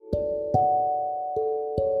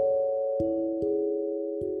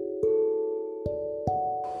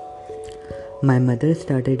My mother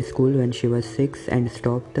started school when she was 6 and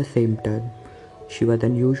stopped the same term. She was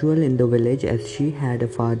unusual in the village as she had a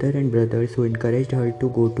father and brothers who encouraged her to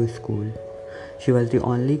go to school. She was the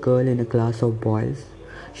only girl in a class of boys.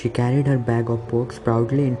 She carried her bag of books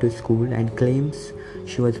proudly into school and claims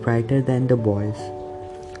she was brighter than the boys.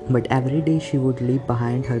 But every day she would leave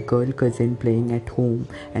behind her girl cousin playing at home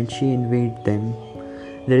and she envied them.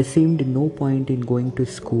 There seemed no point in going to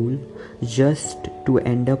school just to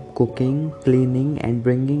end up cooking, cleaning, and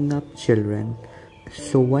bringing up children.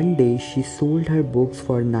 So one day she sold her books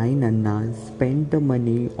for 9 annas, spent the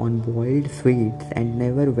money on boiled sweets, and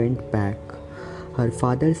never went back. Her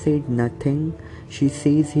father said nothing. She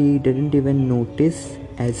says he didn't even notice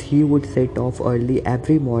as he would set off early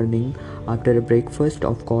every morning after a breakfast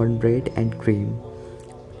of cornbread and cream,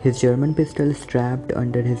 his German pistol strapped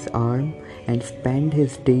under his arm, and spent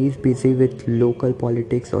his days busy with local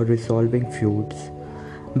politics or resolving feuds.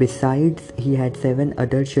 Besides, he had 7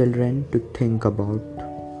 other children to think about.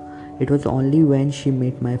 It was only when she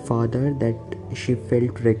met my father that she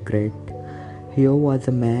felt regret. Here was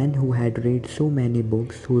a man who had read so many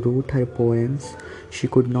books, who wrote her poems she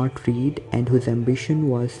could not read, and whose ambition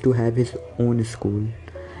was to have his own school.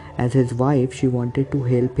 As his wife, she wanted to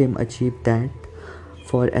help him achieve that.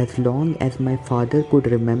 For as long as my father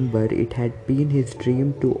could remember, it had been his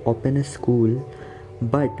dream to open a school,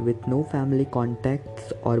 but with no family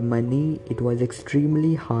contacts or money, it was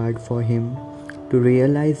extremely hard for him to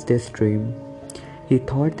realize this dream. He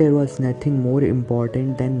thought there was nothing more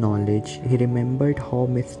important than knowledge. He remembered how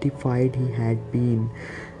mystified he had been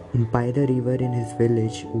by the river in his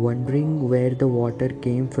village, wondering where the water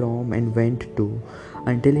came from and went to,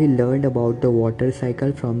 until he learned about the water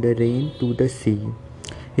cycle from the rain to the sea.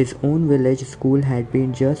 His own village school had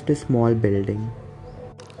been just a small building.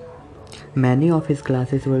 Many of his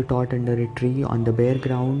classes were taught under a tree on the bare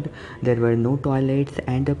ground. There were no toilets,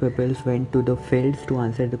 and the pupils went to the fields to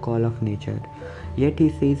answer the call of nature. Yet he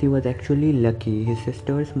says he was actually lucky. His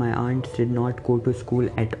sisters, my aunts, did not go to school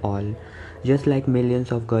at all, just like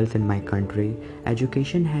millions of girls in my country.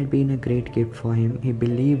 Education had been a great gift for him. He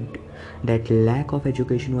believed that lack of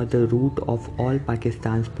education was the root of all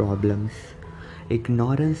Pakistan's problems.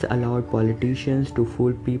 Ignorance allowed politicians to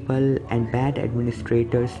fool people and bad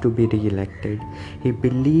administrators to be re-elected. He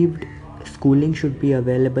believed schooling should be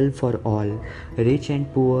available for all, rich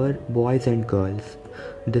and poor, boys and girls.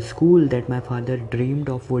 The school that my father dreamed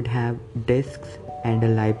of would have desks and a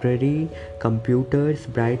library, computers,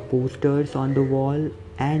 bright posters on the wall,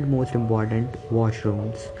 and most important,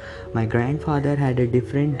 washrooms. My grandfather had a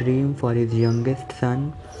different dream for his youngest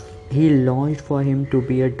son. He longed for him to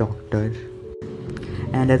be a doctor,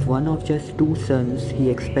 and as one of just 2 sons, he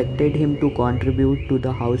expected him to contribute to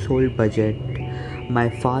the household budget. My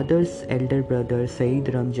father's elder brother Saeed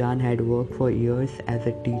Ramjan had worked for years as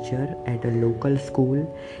a teacher at a local school.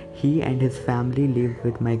 He and his family lived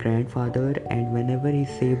with my grandfather, and whenever he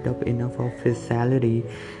saved up enough of his salary,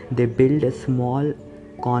 they built a small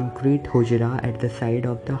concrete hujra at the side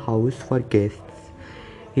of the house for guests.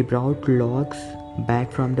 He brought logs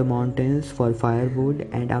back from the mountains for firewood,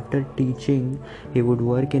 and after teaching, he would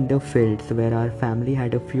work in the fields where our family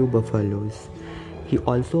had a few buffaloes. He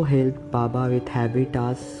also helped Baba with heavy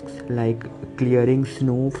tasks like clearing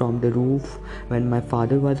snow from the roof when my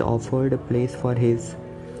father was offered a place for his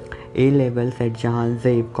A levels at Jahan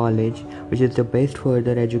Zeb College, which is the best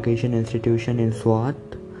further education institution in Swat.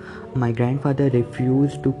 My grandfather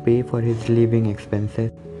refused to pay for his living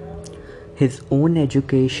expenses. His own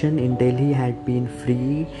education in Delhi had been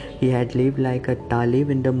free. He had lived like a talib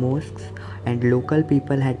in the mosques, and local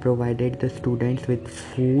people had provided the students with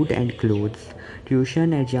food and clothes.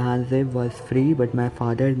 Tuition at Jahanzeb was free, but my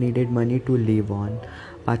father needed money to live on.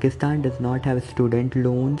 Pakistan does not have student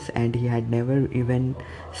loans, and he had never even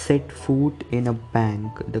set foot in a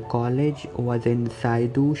bank. The college was in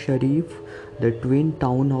Saidu Sharif, the twin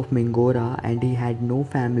town of Mingora, and he had no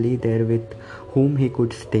family there with whom he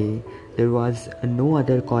could stay. There was no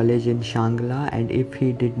other college in Shangla, and if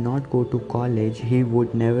he did not go to college, he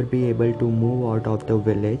would never be able to move out of the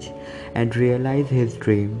village and realize his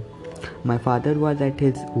dream. My father was at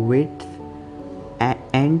his wits'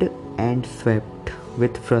 end and swept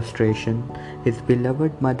with frustration. His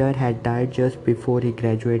beloved mother had died just before he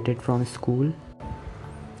graduated from school.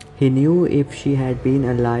 He knew if she had been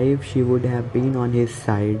alive, she would have been on his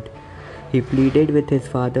side. He pleaded with his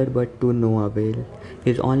father, but to no avail.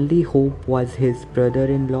 His only hope was his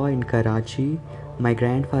brother-in-law in Karachi. My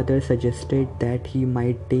grandfather suggested that he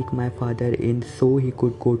might take my father in so he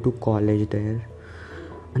could go to college there.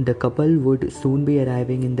 The couple would soon be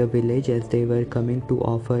arriving in the village as they were coming to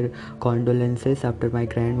offer condolences after my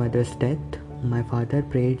grandmother's death. My father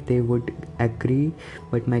prayed they would agree,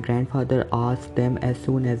 but my grandfather asked them as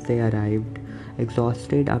soon as they arrived.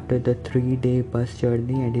 Exhausted after the 3-day bus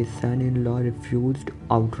journey, and his son in law refused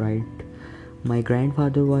outright. My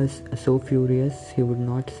grandfather was so furious he would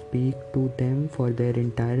not speak to them for their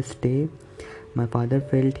entire stay. My father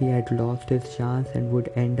felt he had lost his chance and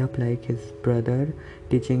would end up like his brother,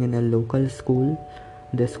 teaching in a local school.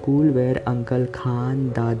 The school where Uncle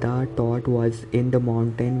Khan Dada taught was in the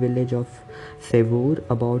mountain village of Sevur,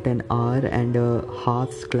 about an hour and a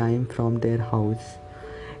half's climb from their house.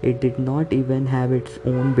 It did not even have its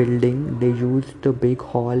own building. They used the big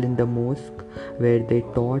hall in the mosque, where they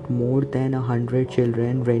taught more than 100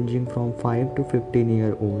 children ranging from 5 to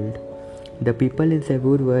 15 old. The people in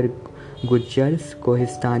Sevur were Gujars,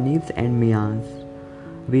 Kohistanis and Mians.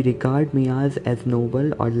 We regard Mians as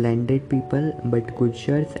noble or landed people, but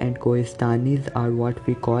Gujars and Kohistanis are what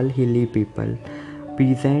we call hilly people.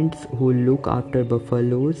 Peasants who look after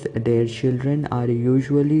buffaloes. Their children are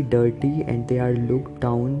usually dirty and they are looked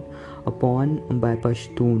down upon by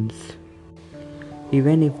Pashtuns.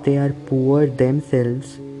 Even if they are poor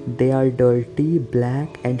themselves, they are dirty,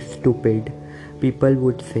 black, and stupid. People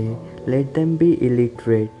would say, let them be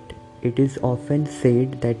illiterate. It is often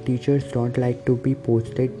said that teachers don't like to be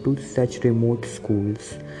posted to such remote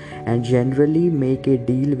schools and generally make a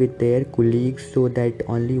deal with their colleagues so that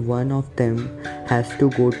only one of them has to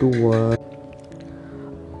go to work.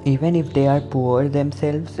 Even if they are poor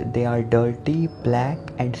themselves, they are dirty, black,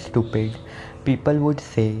 and stupid. People would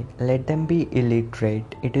say, let them be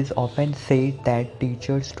illiterate. It is often said that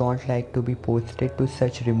teachers don't like to be posted to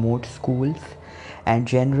such remote schools and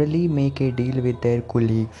generally make a deal with their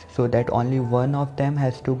colleagues so that only one of them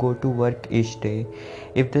has to go to work each day.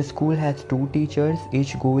 If the school has 2 teachers,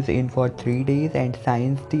 each goes in for 3 days and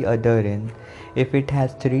signs the other in. If it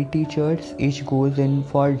has 3 teachers, each goes in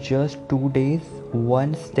for just 2 days.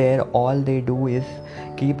 Once there, all they do is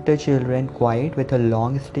keep the children quiet with a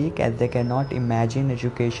long stick, as they cannot imagine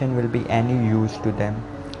education will be any use to them.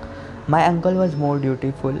 My uncle was more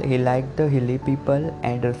dutiful. He liked the hilly people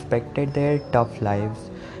and respected their tough lives.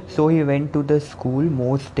 So he went to the school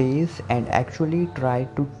most days and actually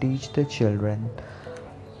tried to teach the children.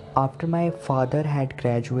 After my father had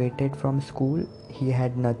graduated from school, he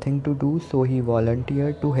had nothing to do, so he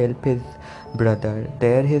volunteered to help his brother.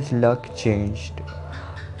 There his luck changed.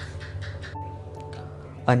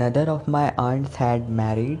 Another of my aunts had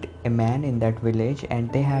married a man in that village,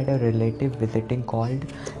 and they had a relative visiting called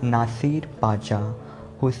Nasir Pacha,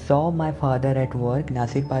 who saw my father at work.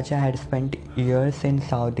 Nasir Pacha had spent years in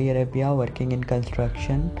Saudi Arabia working in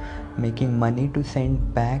construction, making money to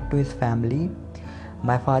send back to his family.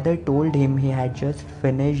 My father told him he had just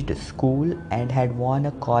finished school and had won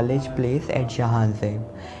a college place at Jahanzeb.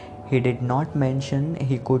 He did not mention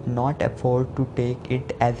he could not afford to take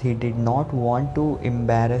it, as he did not want to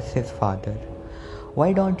embarrass his father.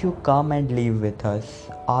 Why don't you come and live with us?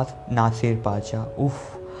 Asked Nasir Pacha.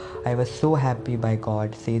 Oof, I was so happy, by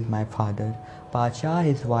God, says my father. Pacha,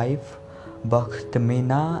 his wife,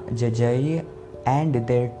 Bakhtmina Jajai, and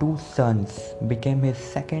their 2 sons became his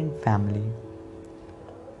second family.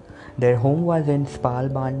 Their home was in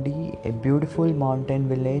Spalbandi, a beautiful mountain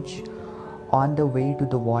village on the way to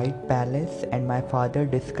the White Palace, and my father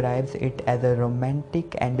describes it as a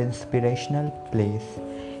romantic and inspirational place.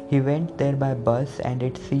 He went there by bus, and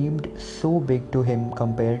it seemed so big to him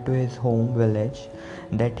compared to his home village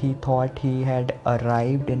that he thought he had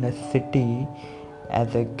arrived in a city.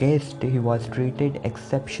 As a guest, he was treated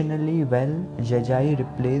exceptionally well. Jajai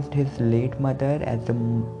replaced his late mother as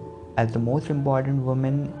the most important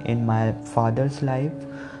woman in my father's life.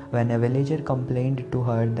 When a villager complained to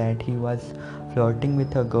her that he was flirting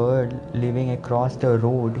with a girl living across the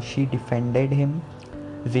road, she defended him.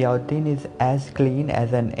 Ziauddin is as clean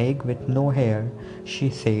as an egg with no hair, she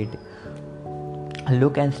said.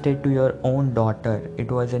 Look and stay to your own daughter.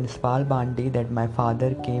 It was in Spalbandi that my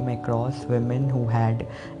father came across women who had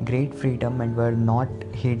great freedom and were not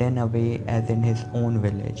hidden away as in his own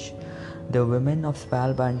village. The women of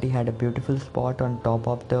Spalbandi had a beautiful spot on top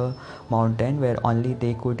of the mountain where only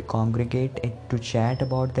they could congregate to chat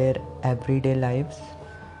about their everyday lives.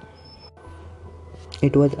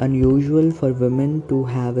 It was unusual for women to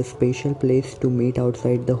have a special place to meet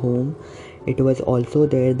outside the home. It was also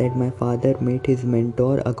there that my father met his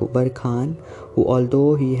mentor Akbar Khan, who,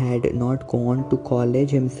 although he had not gone to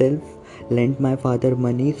college himself, lent my father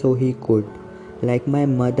money so he could. Like my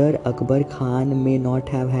mother, Akbar Khan may not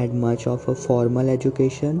have had much of a formal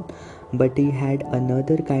education, But he had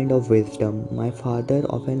another kind of wisdom. My father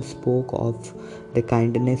often spoke of the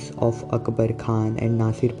kindness of Akbar Khan and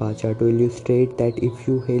Nasir Pacha to illustrate that if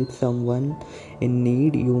you help someone in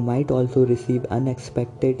need, you might also receive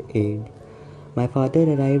unexpected aid. My father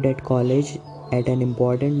arrived at college at an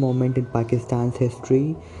important moment in Pakistan's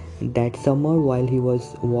history. That summer, while he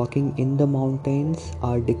was walking in the mountains,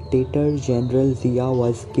 our dictator General Zia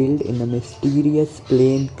was killed in a mysterious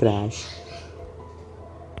plane crash,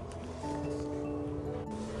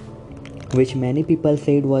 which many people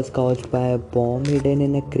said was caused by a bomb hidden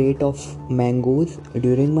in a crate of mangoes.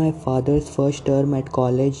 During my father's first term at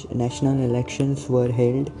college, national elections were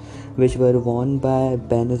held, which were won by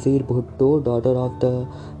Benazir Bhutto, daughter of the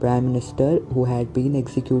Prime Minister, who had been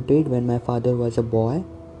executed when my father was a boy.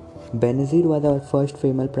 Benazir was our first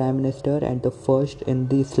female prime minister and the first in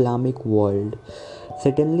the Islamic world.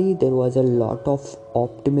 Suddenly, there was a lot of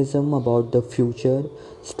optimism about the future.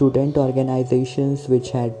 Student organizations,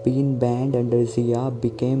 which had been banned under Zia,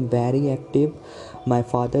 became very active. My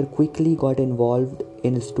father quickly got involved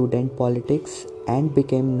in student politics and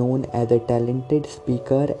became known as a talented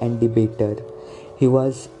speaker and debater. He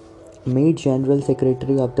was made General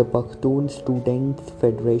Secretary of the Pakhtun Students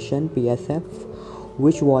Federation (PSF),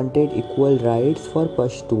 which wanted equal rights for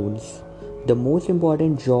Pashtuns. The most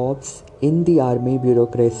important jobs in the army,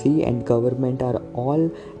 bureaucracy, and government are all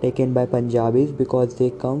taken by Punjabis because they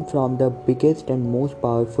come from the biggest and most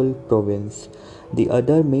powerful province. The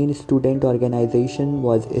other main student organization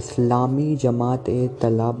was Islami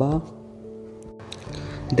Jamaat-e-Talaba,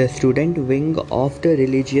 the student wing of the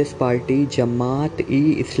religious party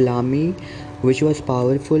Jamaat-e-Islami, which was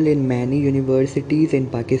powerful in many universities in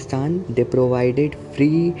Pakistan. They provided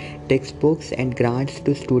free textbooks and grants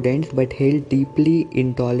to students but held deeply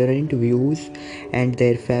intolerant views, and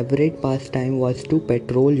their favorite pastime was to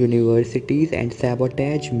patrol universities and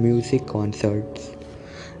sabotage music concerts.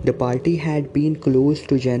 The party had been close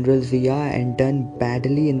to General Zia and done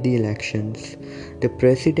badly in the elections. The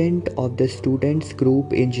president of the students'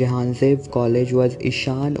 group in Jahanzeb College was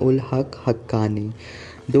Ishan ul Haq Haqqani.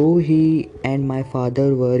 Though he and my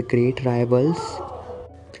father were great rivals,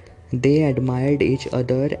 they admired each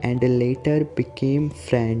other and later became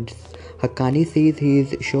friends. Haqqani says he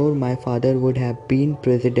is sure my father would have been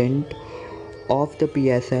president of the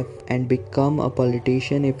PSF and become a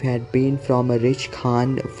politician if he had been from a rich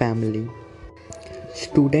Khan family.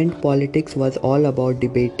 Student politics was all about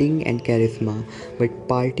debating and charisma, but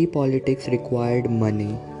party politics required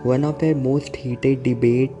money. One of their most heated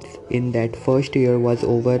debates in that first year was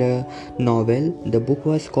over a novel. The book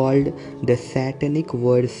was called The Satanic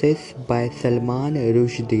Verses by Salman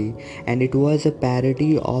Rushdie, and it was a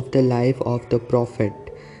parody of the life of the Prophet.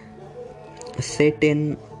 Set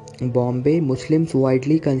in Bombay, Muslims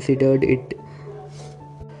widely considered it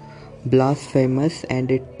blasphemous, and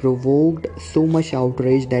it provoked so much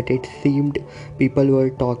outrage that it seemed people were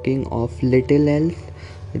talking of little else.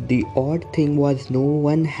 The odd thing was no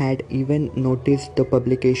one had even noticed the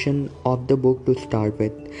publication of the book to start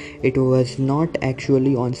with. It was not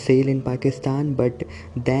actually on sale in Pakistan, but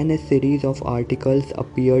then a series of articles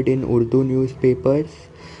appeared in Urdu newspapers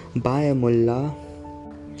by a mullah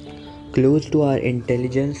close to our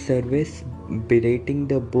intelligence service, berating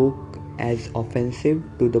the book as offensive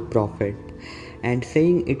to the Prophet and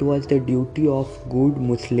saying it was the duty of good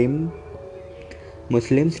Muslims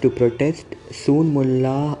to protest. Soon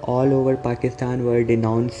mullah all over Pakistan were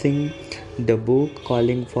denouncing the book,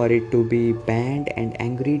 calling for it to be banned, and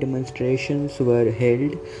angry demonstrations were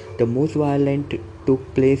held. The most violent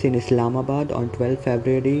took place in Islamabad on 12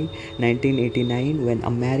 February 1989 when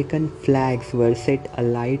American flags were set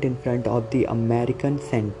alight in front of the American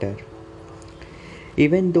Center.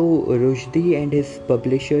 Even though Rushdie and his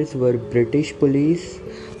publishers were British, police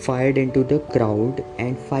fired into the crowd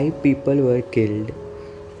and 5 people were killed.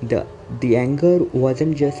 The anger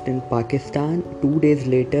wasn't just in Pakistan. 2 days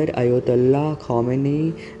later, Ayatollah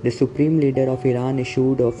Khomeini, the supreme leader of Iran,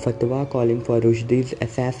 issued a fatwa calling for Rushdie's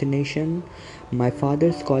assassination. My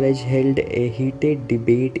father's college held a heated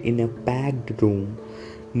debate in a packed room.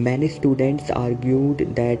 Many students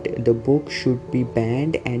argued that the book should be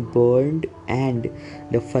banned and burned and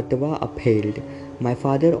the fatwa upheld. My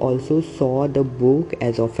father also saw the book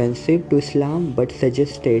as offensive to Islam but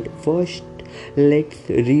suggested, first let's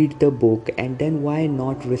read the book and then why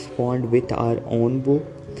not respond with our own book.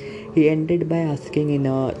 He ended by asking in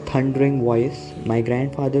a thundering voice my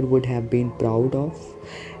grandfather would have been proud of,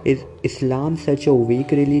 is Islam such a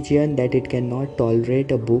weak religion that it cannot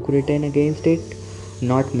tolerate a book written against it?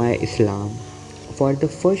 Not my Islam. For the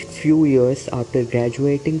first few years after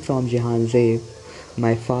graduating from Jahanzeb,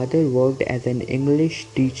 My father worked as an English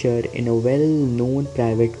teacher in a well-known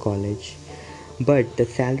private college, but the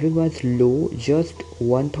salary was low, just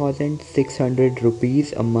 1,600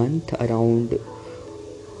 rupees a month, around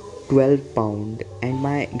 £12, and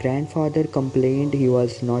my grandfather complained he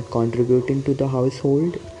was not contributing to the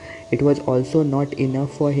household. It was also not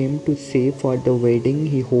enough for him to save for the wedding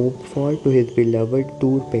he hoped for to his beloved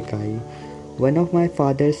Tur Pekai. One of my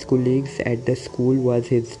father's colleagues at the school was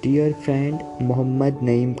his dear friend Muhammad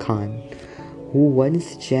Naim Khan, who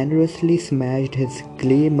once generously smashed his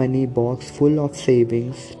clay money box full of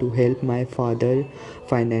savings to help my father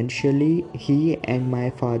financially. He and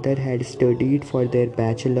my father had studied for their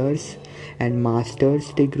bachelor's and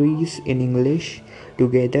master's degrees in English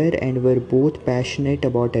together and were both passionate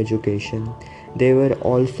about education. They were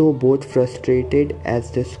also both frustrated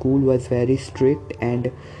as the school was very strict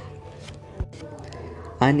and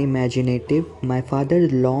unimaginative. My father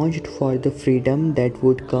longed for the freedom that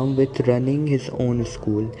would come with running his own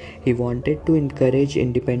school. He wanted to encourage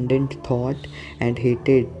independent thought and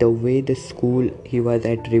hated the way the school he was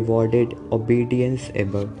at rewarded obedience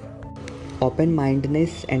above open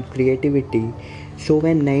mindedness and creativity. So,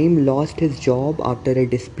 when Naim lost his job after a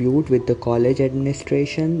dispute with the college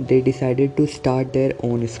administration, they decided to start their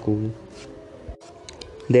own school.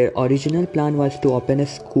 Their original plan was to open a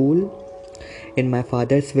school in my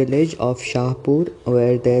father's village of Shahpur,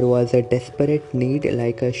 where there was a desperate need,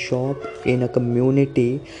 like a shop in a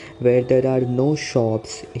community where there are no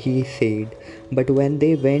shops, he said. But when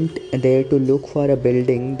they went there to look for a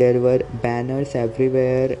building, there were banners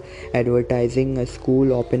everywhere advertising a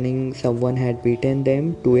school opening. Someone had beaten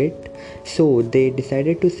them to it, so they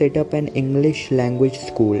decided to set up an English language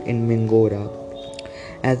school in Mingora.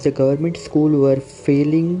 As the government schools were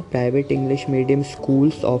failing, private English medium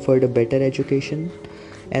schools offered a better education.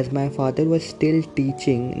 As my father was still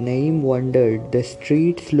teaching, Naim wandered the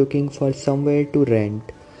streets looking for somewhere to rent.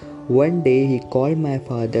 One day he called my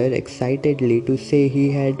father excitedly to say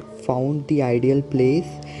he had found the ideal place.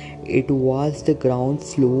 It was the ground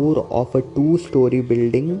floor of a two-story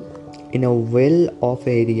building in a well-off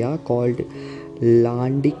area called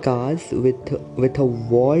Landikas with a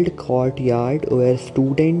walled courtyard where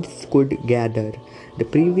students could gather. The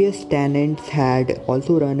previous tenants had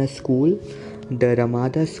also run a school, the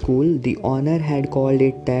Ramada School. The owner had called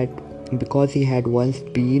it that because he had once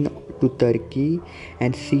been to Turkey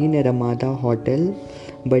and seen a Ramada hotel,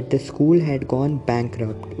 but the school had gone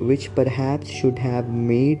bankrupt, which perhaps should have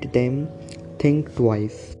made them think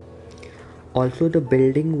twice. Also, the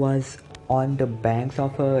building was on the banks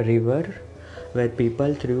of a river where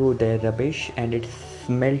people threw their rubbish and it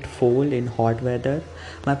smelt foul in hot weather.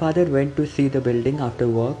 My father went to see the building after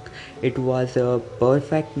work. It was a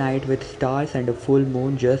perfect night with stars and a full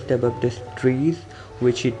moon just above the trees,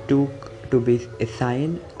 which he took to be a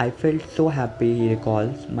sign. I felt so happy, he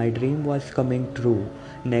recalls. My dream was coming true.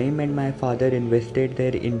 Naim and my father invested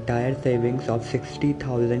their entire savings of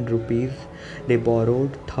 60,000 rupees. They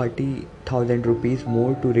borrowed 30,000 rupees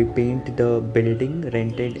more to repaint the building,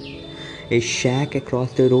 rented a shack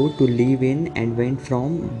across the road to live in, and went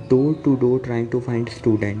from door to door trying to find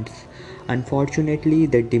students. Unfortunately,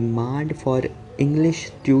 the demand for English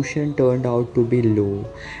tuition turned out to be low,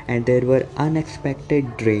 and there were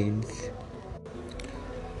unexpected drains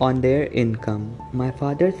on their income. My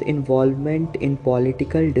father's involvement in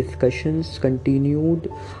political discussions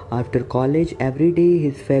continued after college. Every day,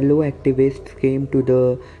 his fellow activists came to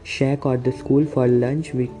the shack or the school for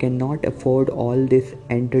lunch. We cannot afford all this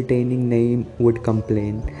entertaining, Naim would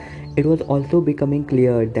complain. It was also becoming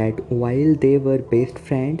clear that while they were best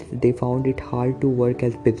friends, they found it hard to work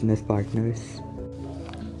as business partners.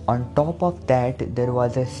 On top of that, there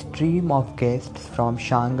was a stream of guests from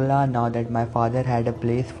Shangla. Now that my father had a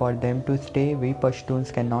place for them to stay, we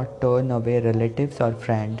Pashtuns cannot turn away relatives or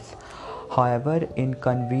friends. However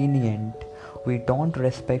inconvenient, we don't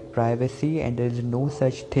respect privacy, and there is no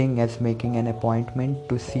such thing as making an appointment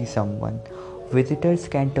to see someone. Visitors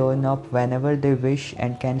can turn up whenever they wish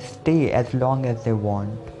and can stay as long as they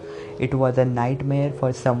want. It was a nightmare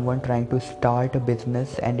for someone trying to start a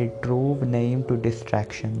business, and it drove Naim to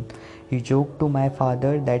distraction. He joked to my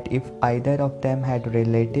father that if either of them had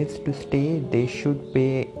relatives to stay, they should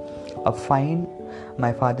pay a fine.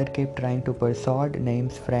 My father kept trying to persuade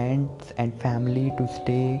Naim's friends and family to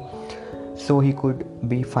stay so he could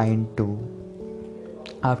be fined too.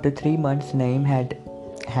 After 3 months, Naim had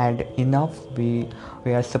enough. We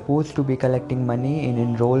are supposed to be collecting money in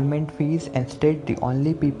enrollment fees. Instead, the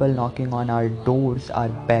only people knocking on our doors are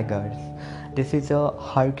beggars. This is a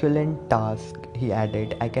Herculean task, he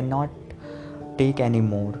added. I cannot take any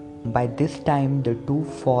more. By this time, the two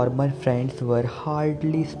former friends were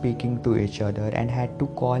hardly speaking to each other and had to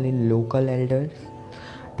call in local elders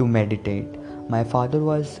to mediate. My father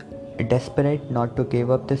was desperate not to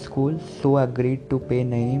give up the school, so agreed to pay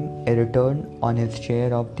Naeem a return on his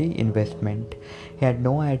share of the investment. He had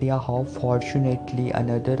no idea how fortunately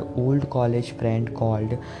another old college friend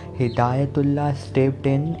called Hidayatullah stepped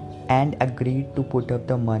in and agreed to put up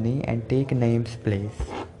the money and take Naeem's place.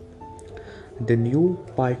 The new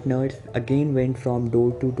partners again went from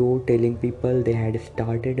door to door telling people they had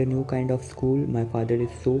started a new kind of school. My father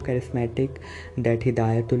is so charismatic that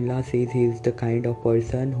Hidayatullah says he is the kind of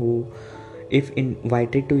person who, if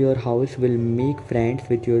invited to your house, will make friends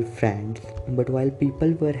with your friends. But while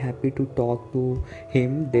people were happy to talk to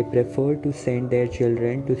him, they preferred to send their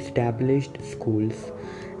children to established schools.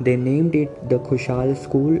 They named it the Khushal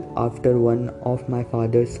School after one of my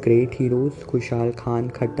father's great heroes, Khushal Khan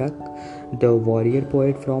Khattak, the warrior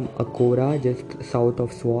poet from Akora, just south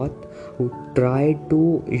of Swat, who tried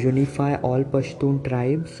to unify all Pashtun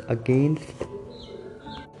tribes against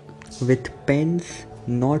with pens,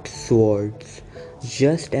 not swords.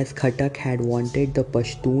 Just as Khattak had wanted the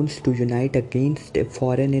Pashtuns to unite against a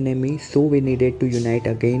foreign enemy, so we needed to unite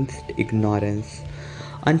against ignorance.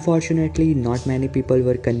 Unfortunately, not many people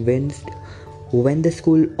were convinced. When the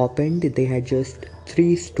school opened, they had just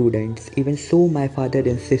 3 students. Even so, my father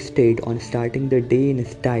insisted on starting the day in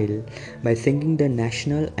style by singing the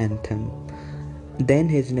national anthem. Then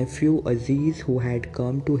his nephew Aziz, who had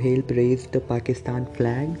come to help raise the Pakistan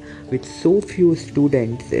flag, with so few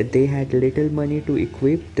students, they had little money to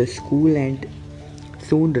equip the school and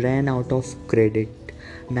soon ran out of credit.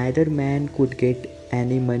 Neither man could get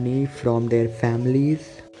any money from their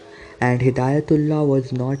families, and Hidayatullah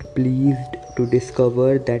was not pleased to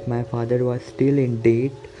discover that my father was still in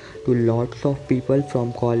debt to lots of people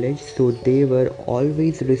from college, so they were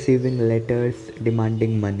always receiving letters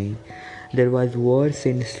demanding money. There was worse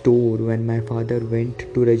in store when my father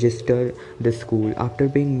went to register the school. After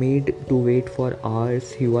being made to wait for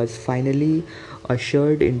hours, he was finally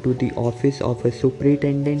ushered into the office of a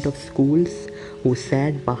superintendent of schools who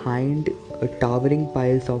sat behind towering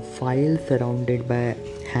piles of files surrounded by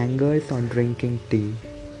hangers on drinking tea.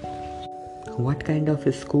 "What kind of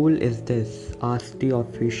a school is this?" asked the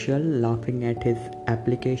official, laughing at his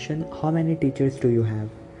application. "How many teachers do you have?"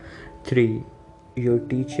 "3. Your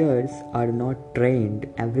teachers are not trained.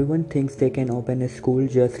 Everyone thinks they can open a school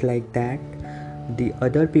just like that." The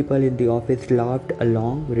other people in the office laughed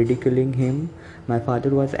along, ridiculing him. My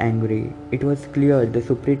father was angry. It was clear the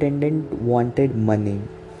superintendent wanted money.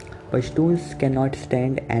 Pashtuns cannot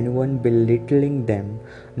stand anyone belittling them,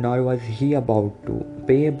 nor was he about to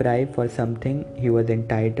pay a bribe for something he was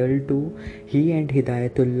entitled to. He and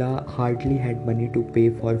Hidayatullah hardly had money to pay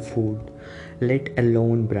for food, let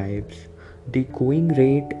alone bribes. The going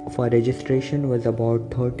rate for registration was about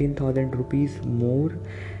 13,000 rupees more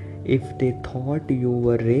if they thought you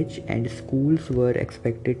were rich, and schools were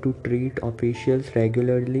expected to treat officials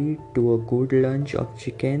regularly to a good lunch of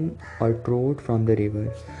chicken or trout from the river.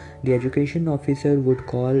 The education officer would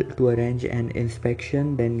call to arrange an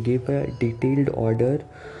inspection, then give a detailed order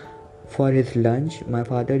for his lunch. My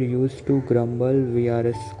father used to grumble, "We are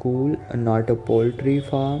a school, not a poultry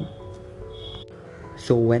farm."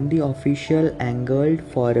 So when the official angled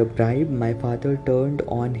for a bribe, my father turned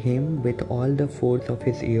on him with all the force of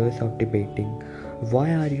his years of debating. "Why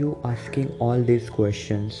are you asking all these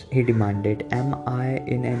questions?" he demanded. "Am I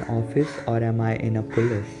in an office or am I in a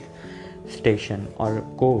police station or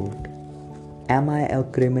court? Am I a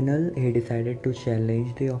criminal?" He decided to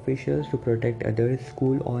challenge the officials to protect other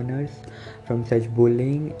school owners from such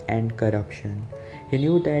bullying and corruption. He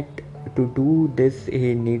knew that to do this he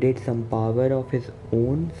needed some power of his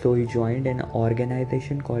own, so he joined an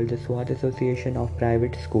organization called the Swat Association of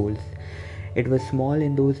Private Schools. It was small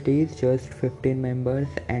in those days, just 15 members,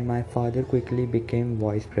 and my father quickly became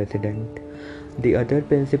vice president. The other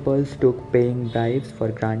principals took paying bribes for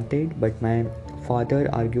granted, but my father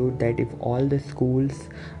argued that if all the schools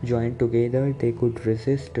joined together, they could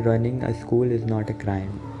resist. Running a school is not a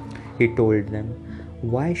crime. He told them,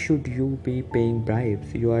 "Why should you be paying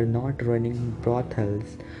bribes? You are not running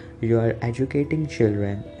brothels. You are educating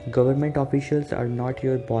children. Government officials are not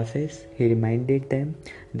your bosses." He reminded them,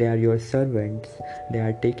 "They are your servants. They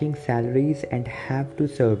are taking salaries and have to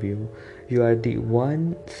serve you. You are the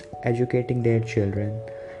ones educating their children."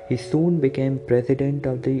 He soon became president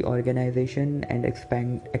of the organization and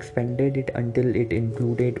expanded it until it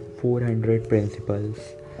included 400 principals.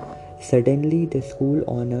 Suddenly, the school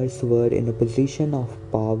owners were in a position of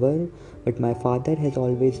power, but my father has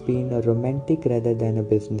always been a romantic rather than a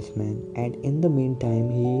businessman. And in the meantime,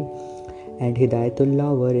 he and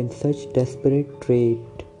Hidayatullah were in such desperate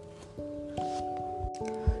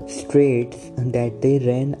straits that they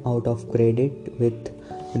ran out of credit with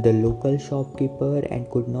the local shopkeeper and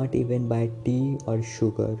could not even buy tea or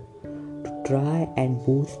sugar. To try and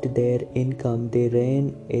boost their income, they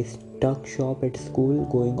ran a tuck shop at school,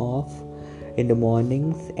 going off in the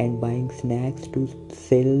mornings and buying snacks to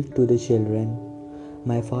sell to the children.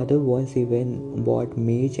 My father once even bought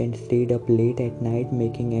maize and stayed up late at night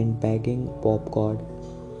making and bagging popcorn.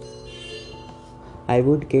 I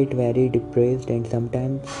would get very depressed and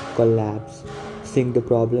sometimes collapse, seeing the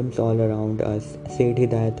problems all around us, said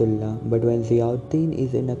Hidayatullah. But when Ziauddin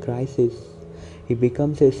is in a crisis, he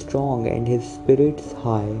becomes strong and his spirits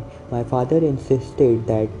high. My father insisted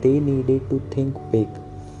that they needed to think big.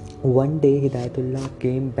 One day, Hidayatullah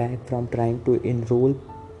came back from trying to enroll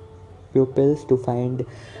pupils to find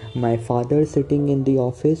my father sitting in the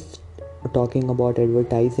office talking about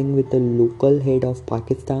advertising with the local head of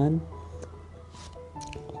Pakistan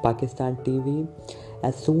TV.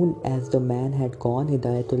 As soon as the man had gone,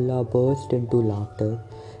 Hidayatullah burst into laughter.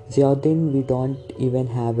 Ziauddin, we don't even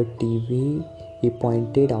have a TV, he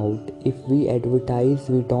pointed out. If we advertise,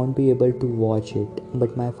 we don't be able to watch it.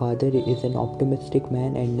 But my father is an optimistic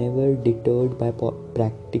man and never deterred by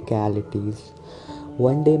practicalities.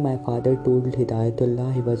 One day, my father told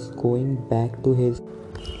Hidayatullah he was going back to his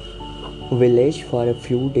village for a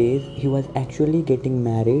few days. He was actually getting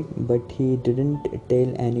married, but he didn't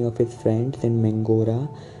tell any of his friends in Mangora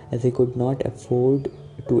as he could not afford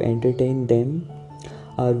to entertain them.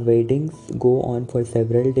 Our weddings go on for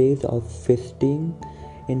several days of feasting.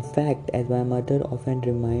 In fact, as my mother often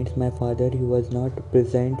reminds my father, he was not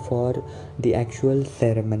present for the actual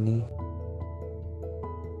ceremony.